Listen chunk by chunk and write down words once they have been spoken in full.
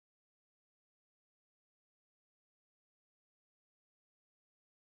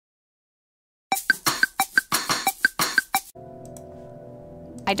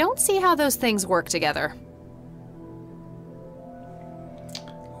I don't see how those things work together.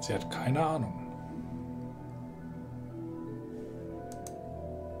 Sie hat keine Ahnung.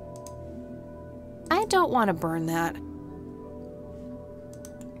 I don't want to burn that.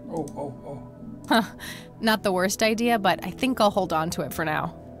 Oh, oh, oh. Huh. Not the worst idea, but I think I'll hold on to it for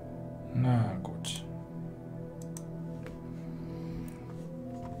now. Na gut.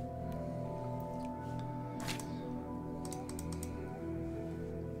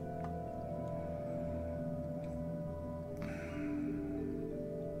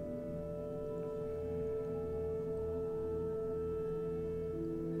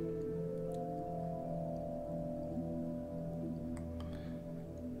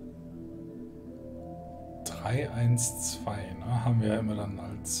 Drei, 1, 2, ne? Haben wir ja immer dann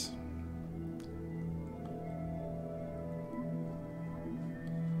als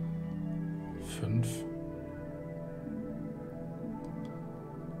fünf.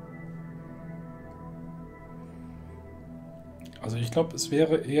 Also ich glaube, es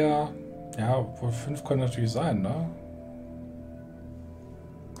wäre eher, ja, obwohl 5 können natürlich sein, ne?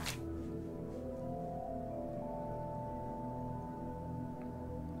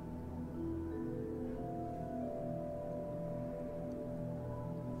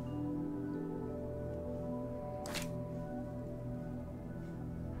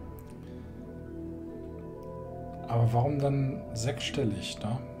 Aber warum dann sechsstellig,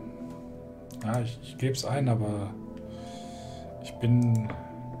 ne? Ja, ich gebe es ein, aber ich bin...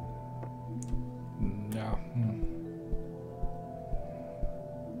 Ja,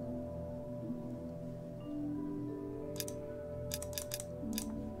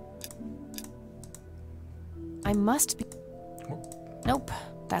 I must be... Nope.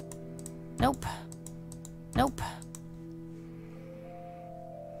 That... Nope. Nope.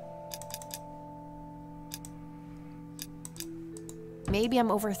 Maybe I'm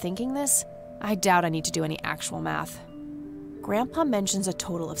overthinking this? I doubt I need to do any actual math. Grandpa mentions a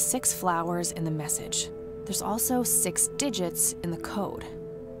total of 6 flowers in the message. There's also 6 digits in the code.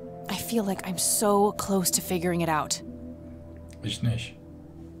 I feel like I'm so close to figuring it out. ich nicht.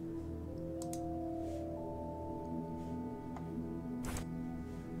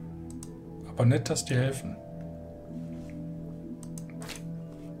 Aber nett, dass die helfen.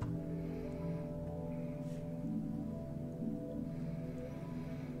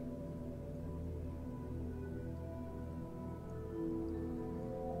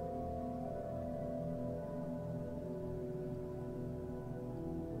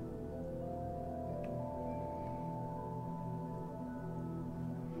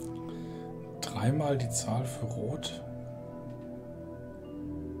 Dreimal die Zahl für Rot.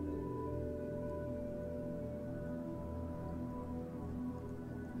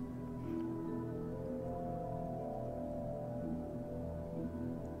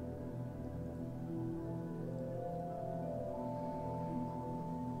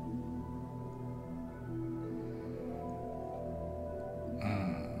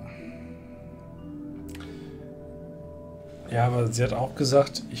 Ja, aber sie hat auch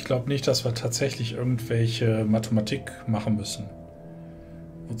gesagt, ich glaube nicht, dass wir tatsächlich irgendwelche Mathematik machen müssen.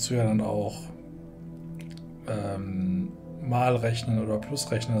 Wozu ja dann auch Malrechnen oder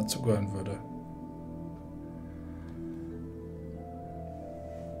Plusrechnen dazugehören würde.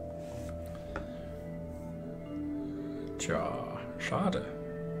 Tja, schade.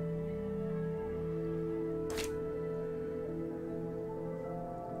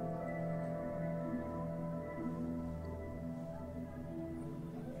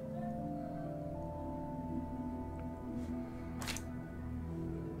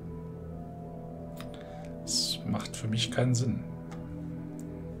 Macht für mich keinen Sinn.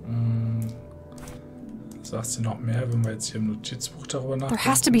 Sagt sie noch mehr, wenn wir jetzt hier im Notizbuch darüber nachdenken?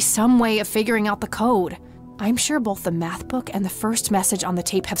 There has to be some way of figuring out the code. I'm sure both the math book and the first message on the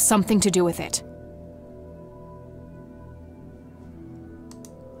tape have something to do with it.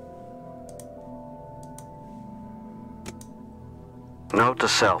 Note to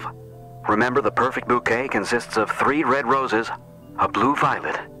self. Remember, the perfect bouquet consists of 3 red roses, a blue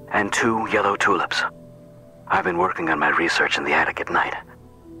violet, and 2 yellow tulips. I've been working on my research in the attic at night.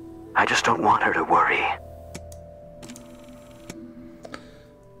 I just don't want her to worry.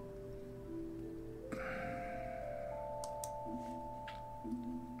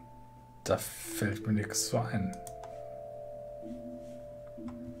 Da fällt mir nichts so ein.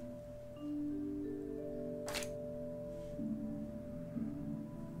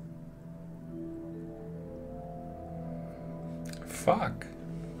 Fuck.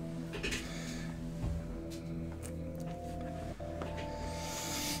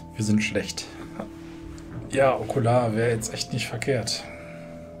 Wir sind schlecht. Ja, Okular wäre jetzt echt nicht verkehrt.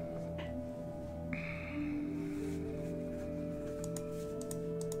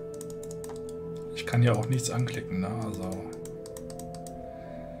 Ich kann ja auch nichts anklicken, ne? Also.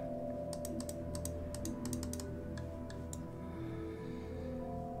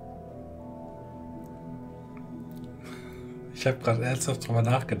 Ich habe gerade ernsthaft drüber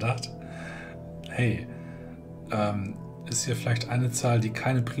nachgedacht. Hey, ist hier vielleicht eine Zahl, die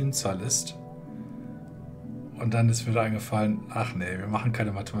keine Primzahl ist? Und dann ist mir da eingefallen, ach nee, wir machen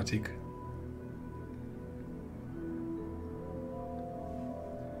keine Mathematik.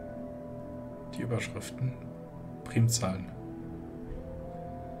 Die Überschriften, Primzahlen.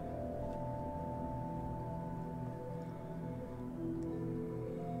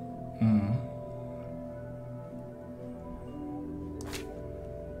 Mhm.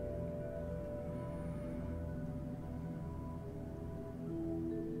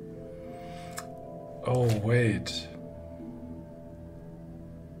 Oh, wait.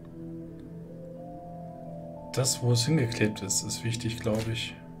 Das, wo es hingeklebt ist, ist wichtig, glaube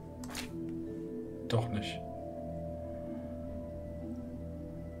ich. Doch nicht.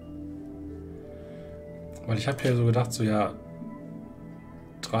 Weil ich habe hier so gedacht, so ja,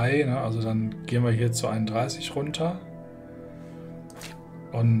 3, ne? Also dann gehen wir hier zu 31 runter.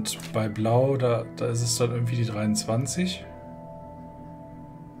 Und bei Blau, da ist es dann irgendwie die 23.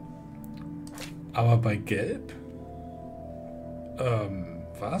 Aber bei Gelb?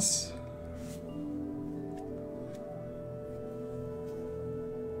 Was?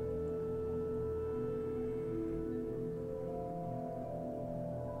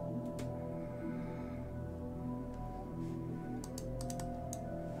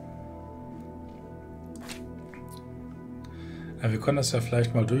 Ja, wir können das ja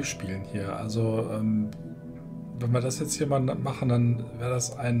vielleicht mal durchspielen hier. Also, wenn wir das jetzt hier mal machen, dann wäre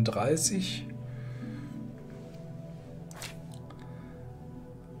das 31.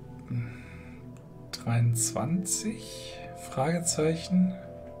 23? Fragezeichen.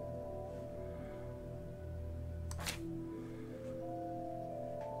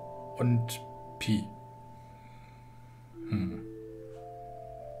 Und Pi.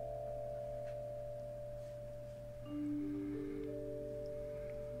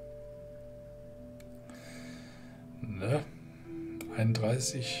 Ne?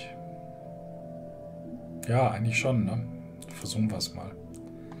 31. Ja, eigentlich schon, ne? Versuchen wir es mal.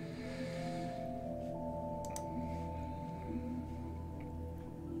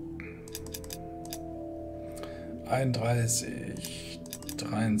 31,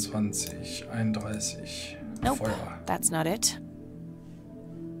 23, 31. Nope, Feuer. that's not it.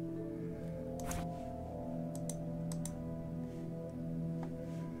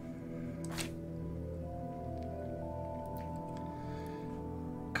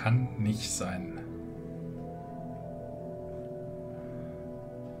 Kann nicht sein.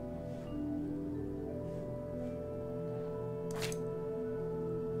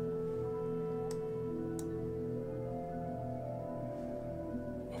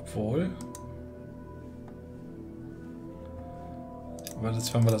 Obwohl. Aber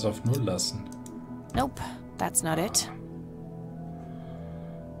jetzt, wenn wir das auf 0 lassen. Nope, that's not it.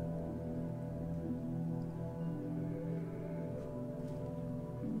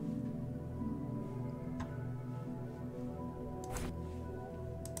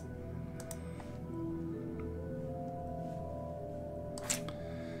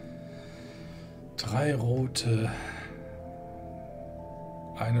 Drei rote,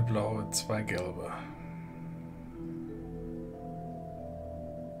 eine blaue, zwei gelbe.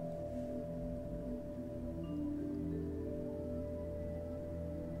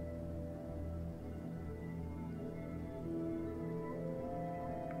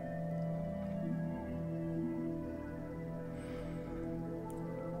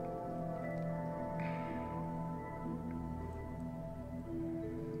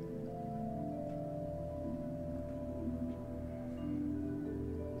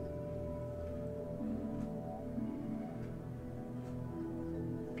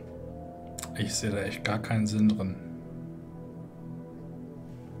 Ich sehe da echt gar keinen Sinn drin.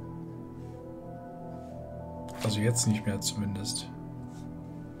 Also jetzt nicht mehr zumindest.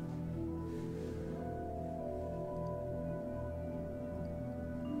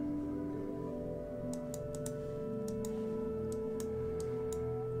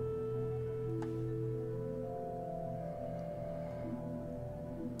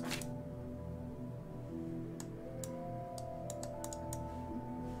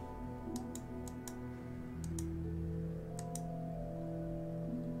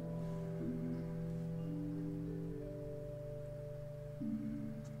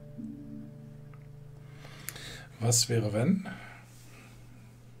 Was wäre, wenn?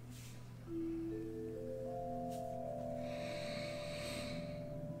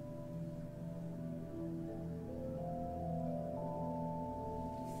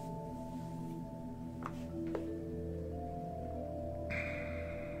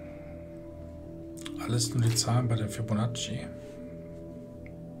 alles nur die Zahlen bei den Fibonacci.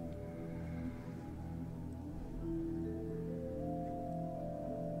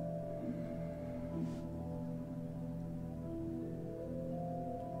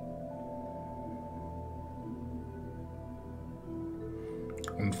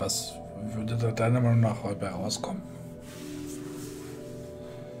 Und was würde da deiner Meinung nach dabei rauskommen?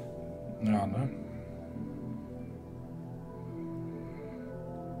 Ja, ne?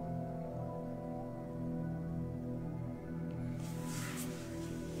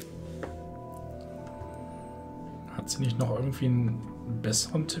 Hat sie nicht noch irgendwie einen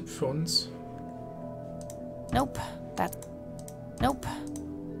besseren Tipp für uns? Nope. Nope.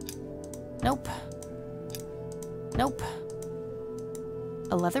 Nope. Nope.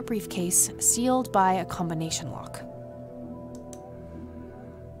 A leather briefcase sealed by a combination lock.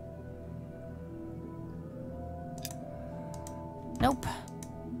 Nope.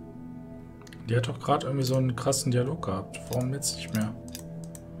 Die hat doch gerade irgendwie so einen krassen Dialog gehabt. Warum jetzt nicht mehr?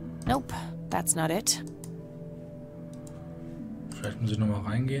 Nope, that's not it. Vielleicht muss ich nochmal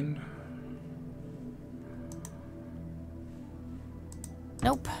reingehen.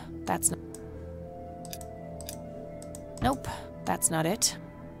 Nope, that's not. Nope, that's not it.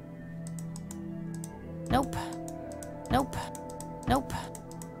 Nope. Nope. Nope.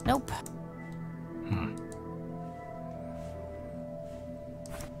 Nope.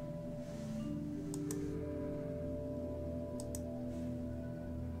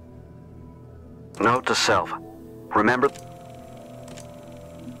 Note to self. Remember...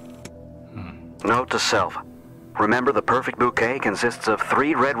 Note to self. Remember the perfect bouquet consists of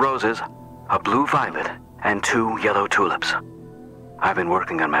 3 red roses, a blue violet, and 2 yellow tulips. I've been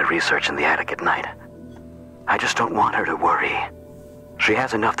working on my research in the attic at night. I just don't want her to worry. She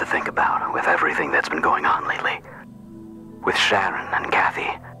has enough to think about with everything that's been going on lately. With Sharon and Kathy.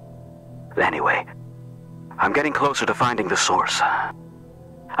 Anyway, I'm getting closer to finding the source. I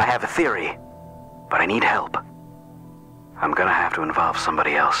have a theory, but I need help. I'm gonna have to involve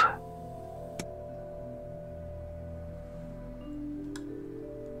somebody else.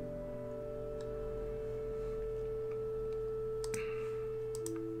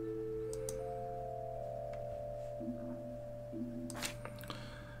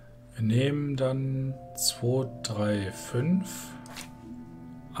 Wir nehmen dann 2, 3, 5,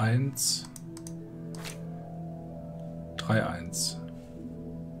 1, 3, 1.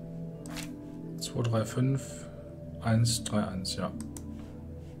 2, 3, 5, 1, 3, 1, ja.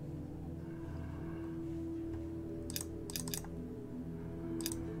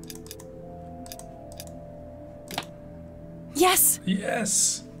 Yes!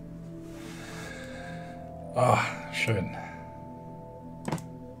 Yes! Ah, schön.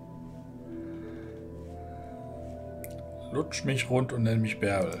 Lutsch mich rund und nenn mich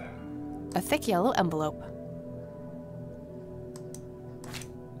Bärbel. A thick yellow envelope.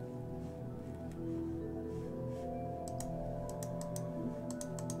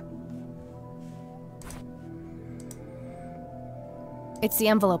 It's the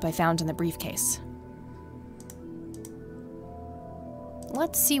envelope I found in the briefcase.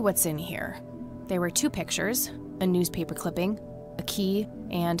 Let's see what's in here. There were 2 pictures, a newspaper clipping, a key,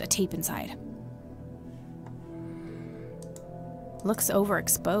 and a tape inside. Looks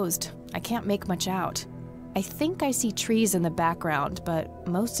overexposed. I can't make much out. I think I see trees in the background, but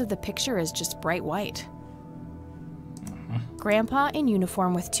most of the picture is just bright white. Grandpa in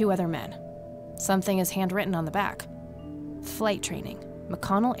uniform with 2 other men. Something is handwritten on the back. Flight training,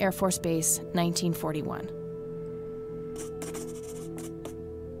 McConnell Air Force Base, 1941.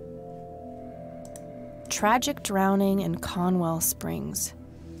 Tragic drowning in Conwell Springs.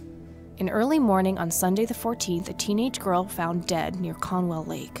 In early morning on Sunday the 14th, a teenage girl found dead near Conwell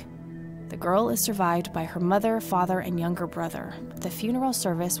Lake. The girl is survived by her mother, father, and younger brother. The funeral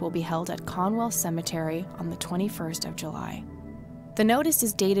service will be held at Conwell Cemetery on the 21st of July. The notice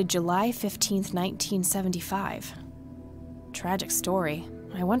is dated July 15th, 1975. Tragic story.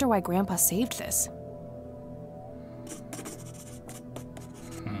 I wonder why Grandpa saved this.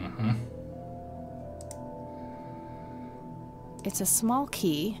 It's a small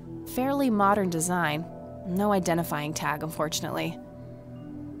key, fairly modern design. No identifying tag, unfortunately.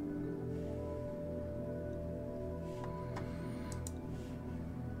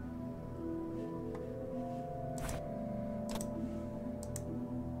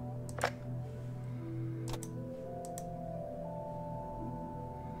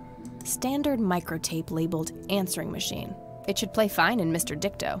 Standard microtape labeled answering machine. It should play fine in Mr.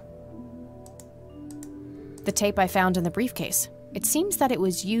 Dicto. The tape I found in the briefcase. It seems that it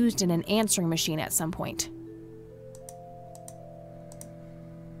was used in an answering machine at some point.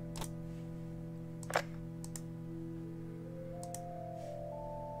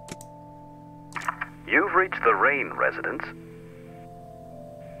 You've reached the Rain residence.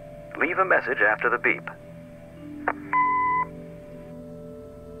 Leave a message after the beep.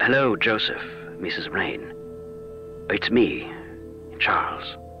 Hello, Joseph, Mrs. Rain. It's me,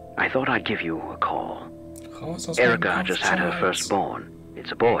 Charles. I thought I'd give you a call. Erica just had her firstborn.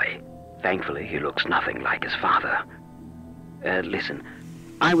 It's a boy. Thankfully, he looks nothing like his father. Listen,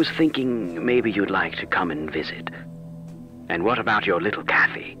 I was thinking maybe you'd like to come and visit. And what about your little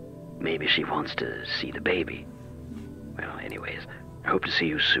Kathy? Maybe she wants to see the baby. Well, anyways, I hope to see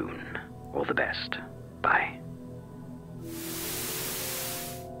you soon. All the best. Bye.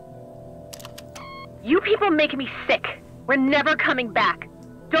 You people make me sick. We're never coming back.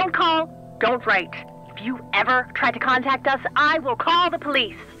 Don't call, don't write. If you ever try to contact us, I will call the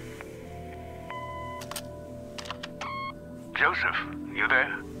police. Joseph, you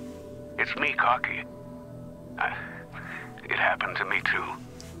there? It's me, Cocky. It happened to me too.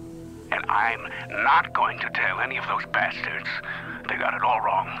 And I'm not going to tell any of those bastards. They got it all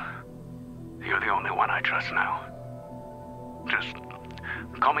wrong. You're the only one I trust now. Just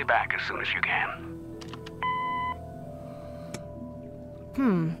call me back as soon as you can.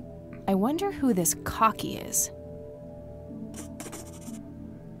 I wonder who this Cocky is.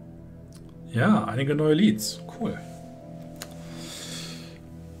 Ja, einige neue Leads. Cool.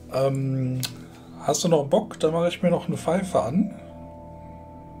 Hast du noch Bock? Dann mache ich mir noch eine Pfeife an.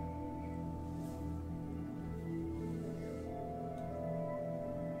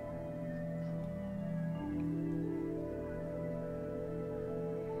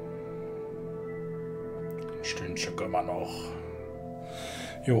 Ein Stündchen können wir noch.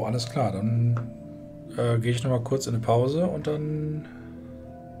 Jo, alles klar. Dann gehe ich noch mal kurz in eine Pause und dann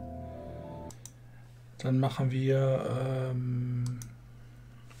machen wir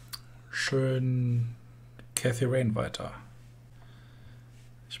schön Kathy Rain weiter.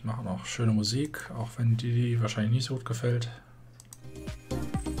 Ich mache noch schöne Musik, auch wenn die wahrscheinlich nicht so gut gefällt.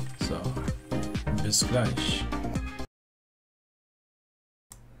 So, bis gleich.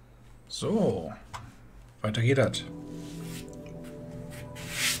 So, weiter geht das.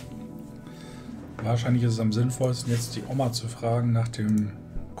 Wahrscheinlich ist es am sinnvollsten, jetzt die Oma zu fragen nach dem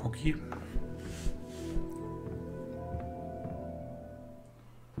Cookie.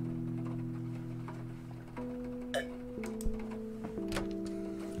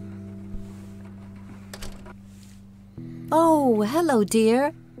 Oh, hello,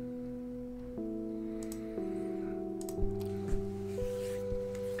 dear.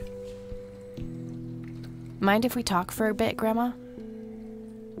 Mind if we talk for a bit, Grandma?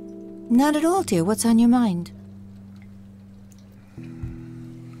 Not at all, dear. What's on your mind?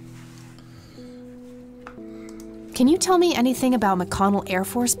 Can you tell me anything about McConnell Air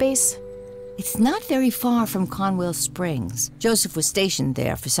Force Base? It's not very far from Conwell Springs. Joseph was stationed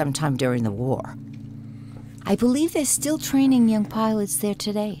there for some time during the war. I believe they're still training young pilots there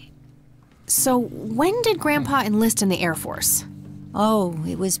today. So, when did Grandpa enlist in the Air Force? Oh,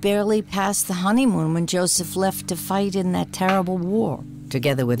 it was barely past the honeymoon when Joseph left to fight in that terrible war,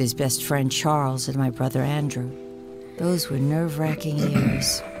 together with his best friend Charles and my brother Andrew. Those were nerve-wracking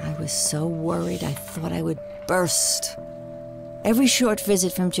years. I was so worried I thought I would burst. Every short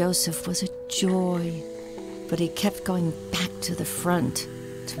visit from Joseph was a joy, but he kept going back to the front,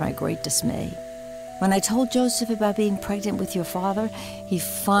 to my great dismay. When I told Joseph about being pregnant with your father, he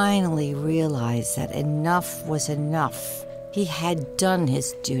finally realized that enough was enough. He had done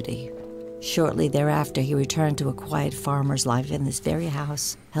his duty. Shortly thereafter, he returned to a quiet farmer's life in this very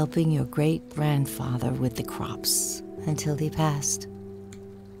house, helping your great-grandfather with the crops, until he passed.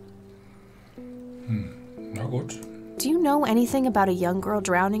 Na gut. Do you know anything about a young girl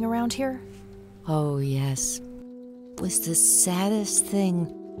drowning around here? Oh, yes. It was the saddest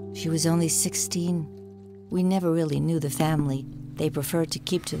thing. She was only 16. We never really knew the family. They preferred to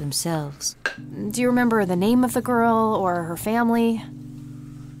keep to themselves. Do you remember the name of the girl or her family?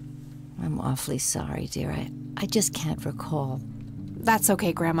 I'm awfully sorry, dear. I just can't recall. That's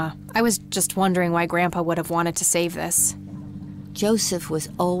okay, Grandma. I was just wondering why Grandpa would have wanted to save this. Joseph was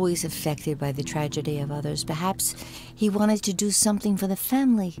always affected by the tragedy of others. Perhaps he wanted to do something for the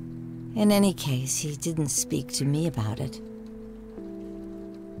family. In any case, he didn't speak to me about it.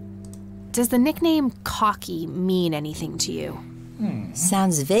 Does the nickname Cocky mean anything to you?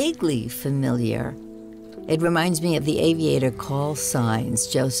 Sounds vaguely familiar. It reminds me of the aviator call signs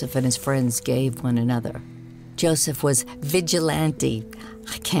Joseph and his friends gave one another. Joseph was vigilante.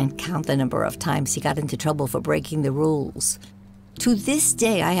 I can't count the number of times he got into trouble for breaking the rules. To this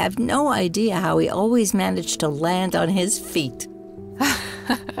day, I have no idea how he always managed to land on his feet.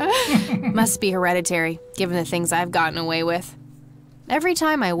 Must be hereditary, given the things I've gotten away with. Every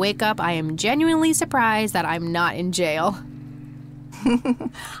time I wake up, I am genuinely surprised that I'm not in jail.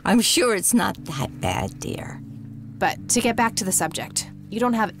 I'm sure it's not that bad, dear. But to get back to the subject, you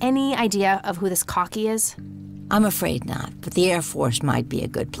don't have any idea of who this cocky is? I'm afraid not, but the Air Force might be a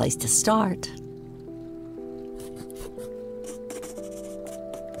good place to start.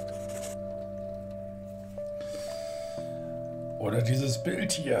 Oder dieses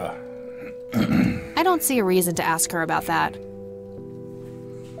Bild hier. I don't see a reason to ask her about that.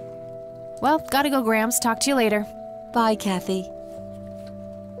 Well, gotta go, Gramps. Talk to you later. Bye, Kathy.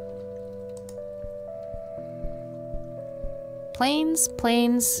 Planes,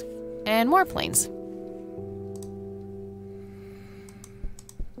 planes, and more planes.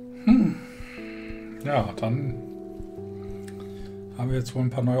 Ja, dann haben wir jetzt wohl ein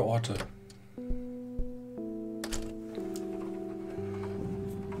paar neue Orte.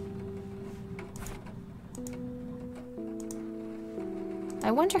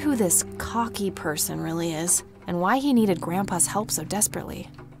 I wonder who this cocky person really is, and why he needed Grandpa's help so desperately.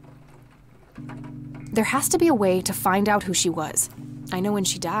 There has to be a way to find out who she was. I know when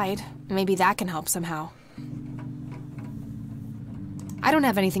she died. Maybe that can help somehow. I don't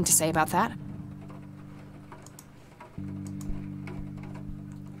have anything to say about that.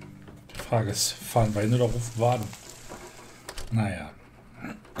 Die Frage ist, fahren wir hin oder rufen wir an? Naja.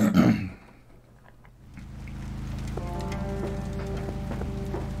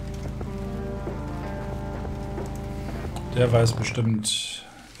 Der weiß bestimmt,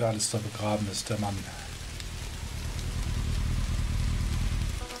 wer alles da begraben ist, der Mann.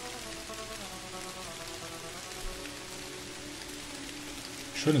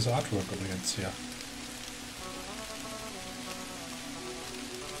 Schönes Artwork übrigens hier.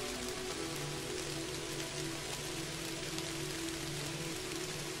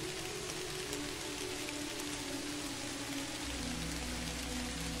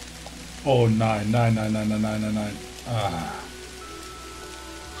 Oh nein, nein, nein, nein, nein, nein, nein, nein. Ah.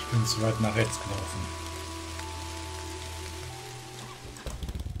 Ich bin zu weit nach rechts gelaufen.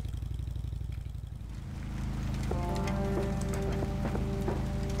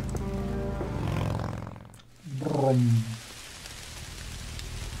 Brumm.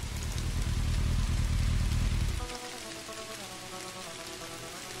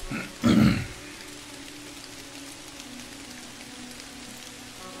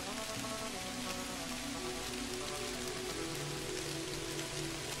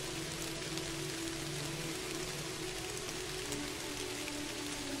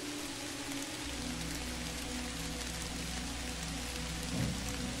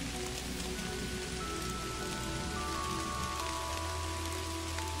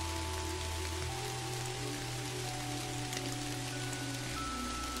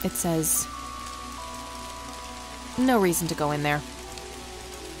 It says, no reason to go in there.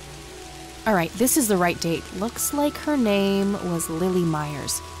 All right, this is the right date. Looks like her name was Lily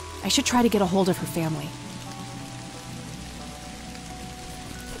Myers. I should try to get a hold of her family.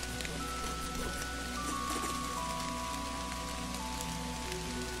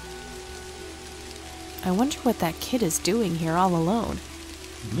 I wonder what that kid is doing here all alone.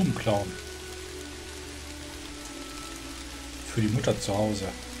 Blumenklauen. Für die Mutter zu Hause.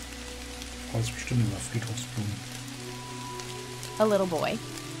 Freut sich bestimmt über Friedhofsblumen. A little boy,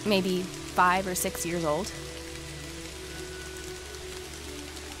 maybe 5 or 6 years old.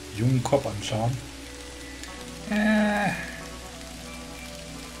 Jungen Kopf anschauen.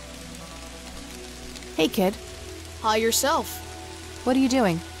 Hey kid, Hi yourself. what are you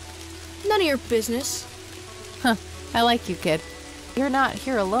doing? None of your business. Huh, I like you, kid. You're not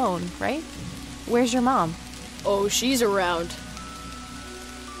here alone, right? Where's your mom? Oh, she's around.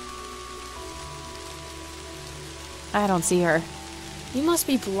 I don't see her. You must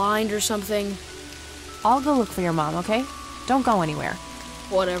be blind or something. I'll go look for your mom, okay? Don't go anywhere.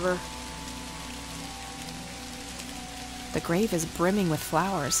 Whatever. The grave is brimming with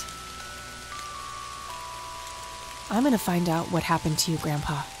flowers. I'm gonna find out what happened to you,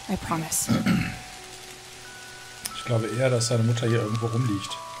 Grandpa. I promise. Ich glaube eher, dass seine Mutter hier irgendwo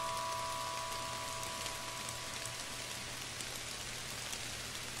rumliegt.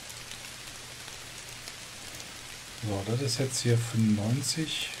 So, das ist jetzt hier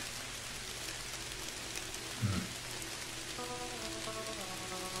 95.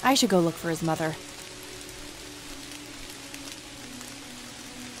 I should go look for his mother.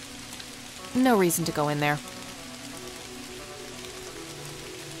 No reason to go in there.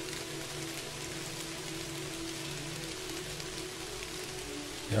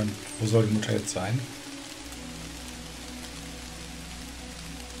 Ja, und wo soll die Mutter jetzt sein?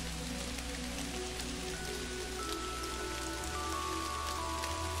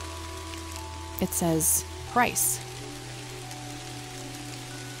 It says price.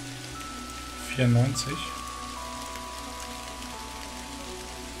 94,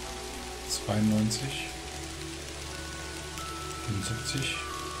 92, 75.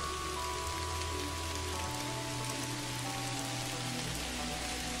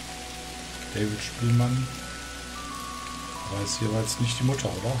 David Spielmann. Aber ist jeweils nicht die Mutter,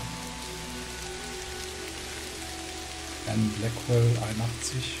 oder? Anne Blackwell,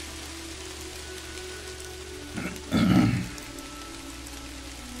 81.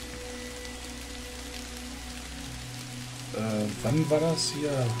 Wann war das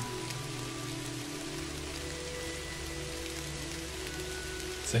hier?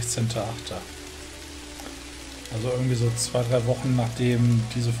 16.8. Also irgendwie so 2-3 Wochen nachdem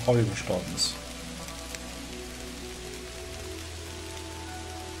diese Frau hier gestorben ist.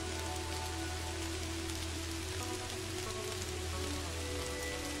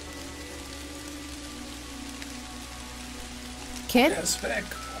 Kid? Er ist weg.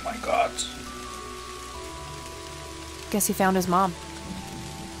 Oh mein Gott. Guess he found his mom.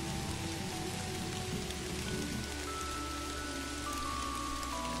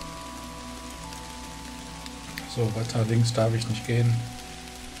 So, weiter links darf ich nicht gehen.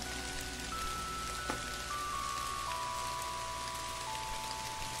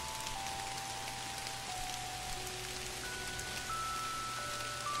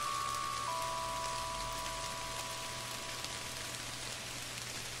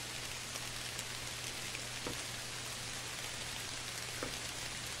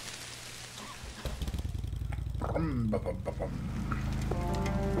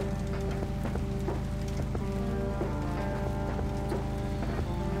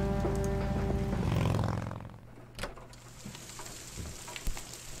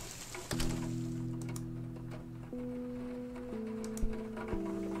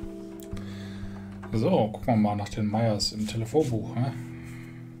 So, gucken wir mal nach den Meyers im Telefonbuch. Ne?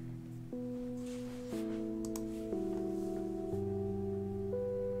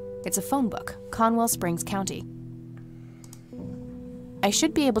 It's a phone book, Conwell Springs County. I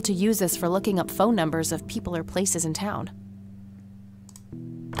should be able to use this for looking up phone numbers of people or places in town.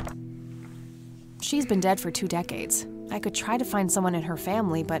 She's been dead for 2 decades. I could try to find someone in her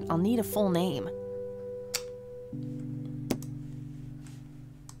family, but I'll need a full name.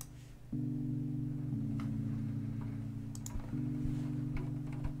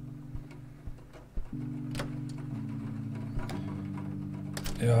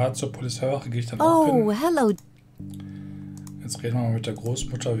 Ja, zur Polizeiwache gehe ich dann auch hin. Oh, hello. Jetzt reden wir mal mit der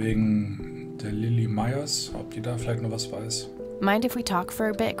Großmutter wegen der Lily Myers, ob die da vielleicht noch was weiß. Mind if we talk for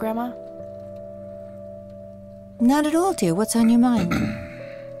a bit, Grandma? Not at all, dear. What's on your mind?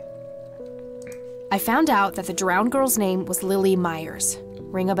 I found out that the drowned girl's name was Lily Myers.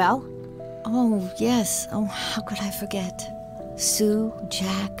 Ring a bell? Oh, yes. Oh, how could I forget? Sue,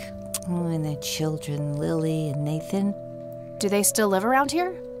 Jack, and their children, Lily and Nathan. Do they still live around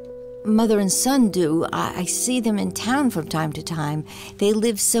here? Mother and son do. I see them in town from time to time. They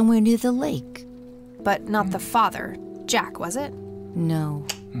live somewhere near the lake. But not the father. Jack, was it? No.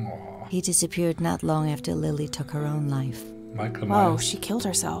 Oh, He disappeared not long after Lily took her own life. Michael Oh, Myers. she killed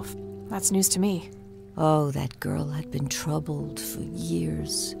herself. That's news to me. Oh, that girl had been troubled for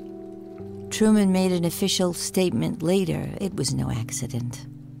years. Truman made an official statement later. It was no accident.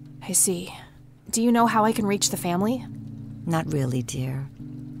 I see. Do you know how I can reach the family? Not really, dear.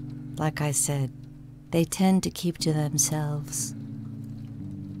 Like I said, they tend to keep to themselves.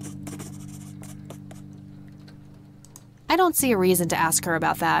 I don't see a reason to ask her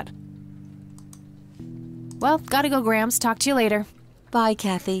about that. Well, gotta go, Grams. Talk to you later. Bye,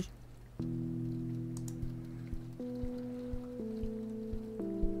 Kathy.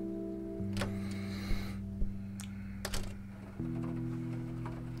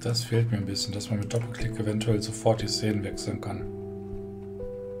 Das fehlt mir ein bisschen, dass man mit Doppelklick eventuell sofort die Szenen wechseln kann.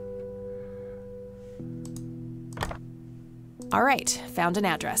 All right, found an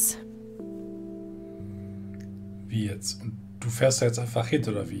address. Wie jetzt? Und du fährst da jetzt einfach hin,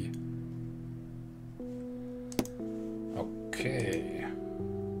 oder wie? Okay.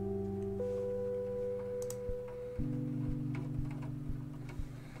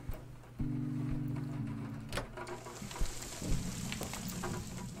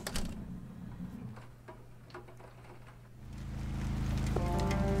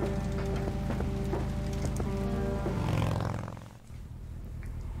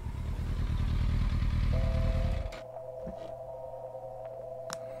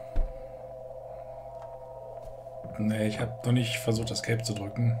 Nee, ich habe noch nicht versucht, das Escape zu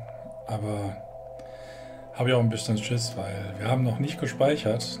drücken, aber habe ich auch ein bisschen Schiss, weil wir haben noch nicht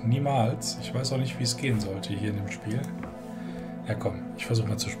gespeichert. Niemals. Ich weiß auch nicht, wie es gehen sollte hier in dem Spiel. Ja komm, ich versuche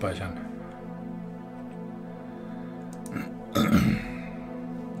mal zu speichern.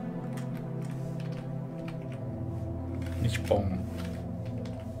 Nicht Bong.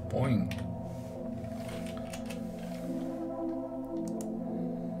 Boing.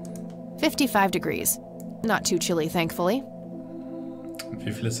 $55 degrees. Not too chilly, thankfully.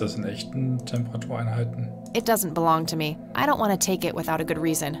 Wie viel ist das in echten Temperatureinheiten? It doesn't belong to me. I don't want to take it without a good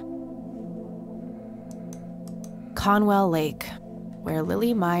reason. Conwell Lake, where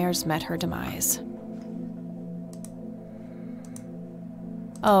Lily Myers met her demise.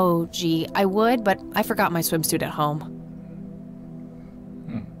 Oh, gee, I would, but I forgot my swimsuit at home.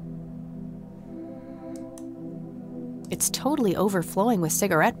 It's totally overflowing with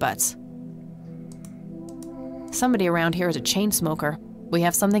cigarette butts. Somebody around here is a chain smoker. We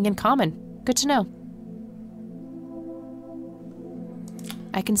have something in common. Good to know.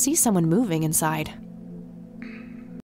 I can see someone moving inside.